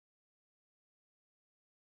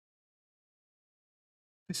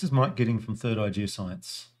This is Mike Gidding from Third Eye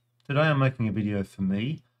Geoscience. Today I'm making a video for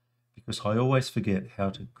me because I always forget how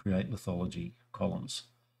to create lithology columns.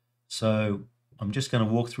 So I'm just going to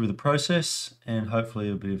walk through the process and hopefully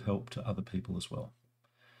a bit of help to other people as well.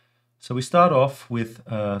 So we start off with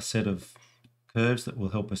a set of curves that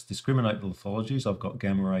will help us discriminate the lithologies. I've got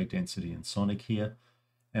gamma ray, density and sonic here,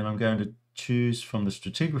 and I'm going to choose from the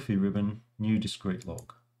stratigraphy ribbon new discrete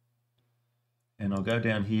log. And I'll go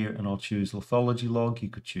down here and I'll choose lithology log. You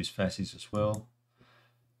could choose facies as well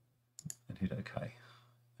and hit OK.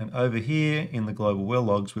 And over here in the global well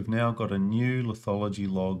logs, we've now got a new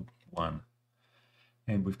lithology log 1.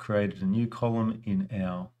 And we've created a new column in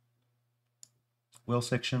our well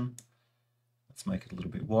section. Let's make it a little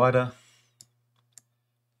bit wider.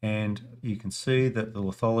 And you can see that the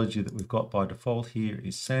lithology that we've got by default here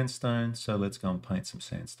is sandstone. So let's go and paint some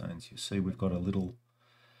sandstones. You see we've got a little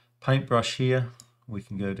paintbrush here. We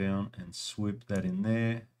can go down and swoop that in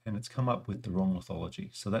there and it's come up with the wrong lithology.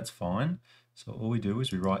 So that's fine. So all we do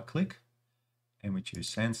is we right click and we choose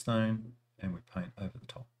sandstone and we paint over the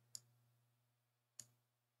top.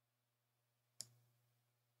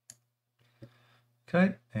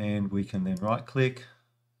 Okay, and we can then right click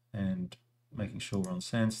and making sure we're on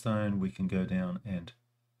sandstone, we can go down and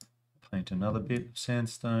paint another bit of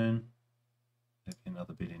sandstone, maybe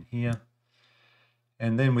another bit in here.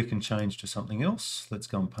 And then we can change to something else. Let's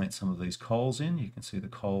go and paint some of these coals in. You can see the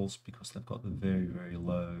coals because they've got the very, very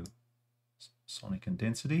low sonic and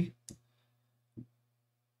density.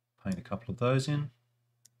 Paint a couple of those in.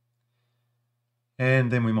 And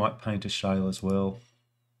then we might paint a shale as well.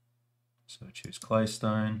 So choose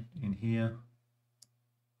claystone in here.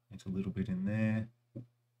 Paint a little bit in there. A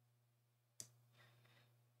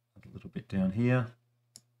little bit down here.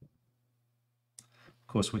 Of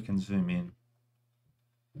course, we can zoom in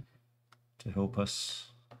to help us,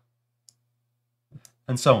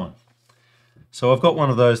 and so on. So I've got one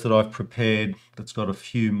of those that I've prepared that's got a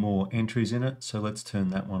few more entries in it. So let's turn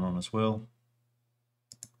that one on as well.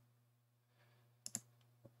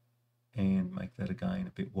 And make that again a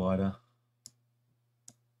bit wider.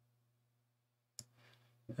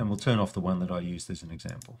 And we'll turn off the one that I used as an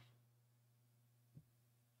example.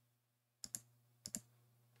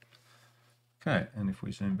 Okay, and if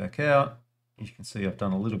we zoom back out, you can see I've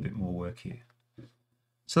done a little bit more work here.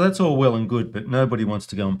 So that's all well and good, but nobody wants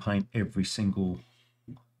to go and paint every single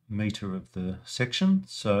meter of the section.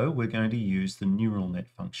 So we're going to use the neural net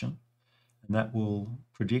function, and that will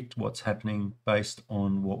predict what's happening based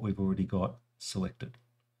on what we've already got selected.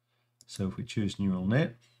 So if we choose neural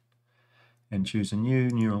net and choose a new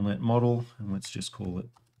neural net model, and let's just call it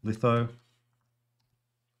litho,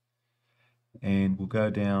 and we'll go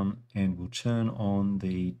down and we'll turn on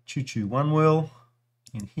the choo-choo-1 well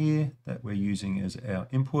in here that we're using as our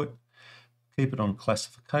input. Keep it on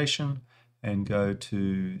classification and go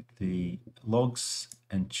to the logs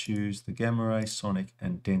and choose the gamma ray, sonic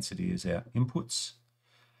and density as our inputs.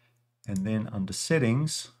 And then under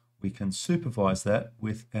settings, we can supervise that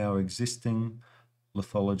with our existing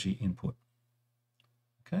lithology input,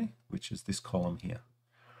 okay, which is this column here.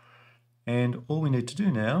 And all we need to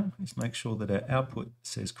do now is make sure that our output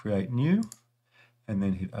says create new and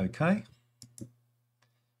then hit OK.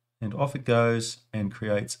 And off it goes and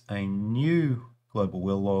creates a new global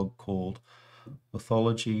well log called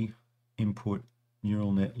lithology input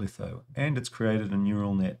neural net litho. And it's created a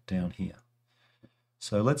neural net down here.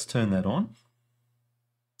 So let's turn that on.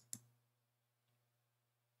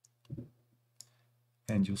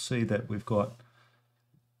 And you'll see that we've got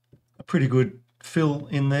a pretty good fill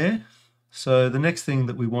in there. So the next thing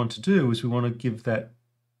that we want to do is we want to give that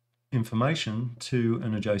information to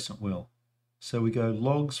an adjacent well. So we go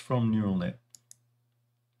logs from neural net,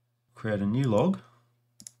 create a new log,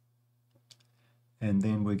 and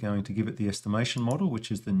then we're going to give it the estimation model,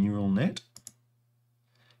 which is the neural net,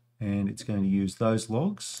 and it's going to use those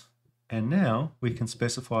logs. And now we can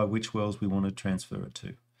specify which wells we want to transfer it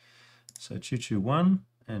to. So choo-choo-1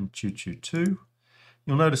 and choo-choo-2.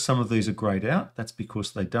 You'll notice some of these are grayed out. That's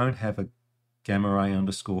because they don't have a gamma ray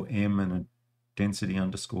underscore M and a density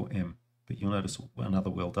underscore M. But you'll notice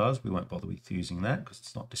another well does. We won't bother with using that because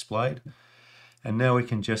it's not displayed. And now we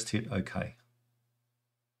can just hit OK.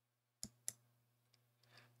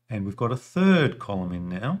 And we've got a third column in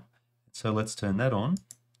now. So let's turn that on.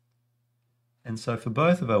 And so for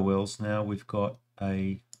both of our wells now, we've got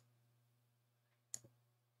a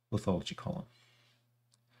lithology column.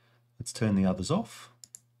 Let's turn the others off.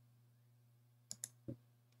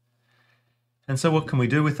 And so what can we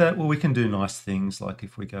do with that? Well, we can do nice things like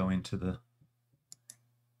if we go into the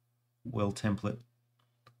well template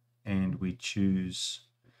and we choose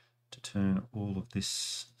to turn all of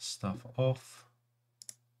this stuff off.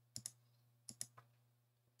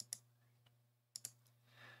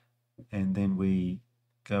 And then we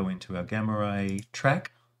go into our gamma ray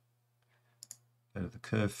track, go to the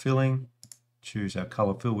curve filling, choose our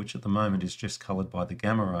color fill, which at the moment is just colored by the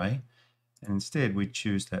gamma ray, and instead we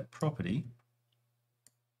choose that property.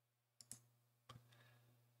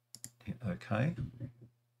 Hit OK.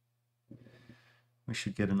 We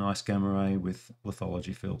should get a nice gamma ray with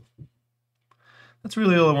lithology fill. That's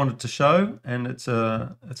really all I wanted to show, and it's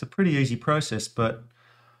a pretty easy process, but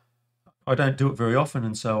I don't do it very often,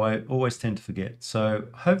 and so I always tend to forget. So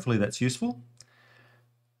hopefully that's useful.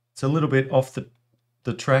 It's a little bit off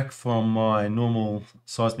the track from my normal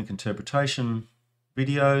seismic interpretation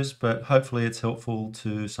videos, but hopefully it's helpful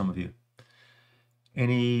to some of you.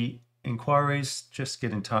 Any inquiries, just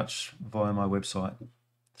get in touch via my website,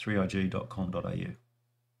 3ig.com.au.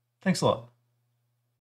 Thanks a lot.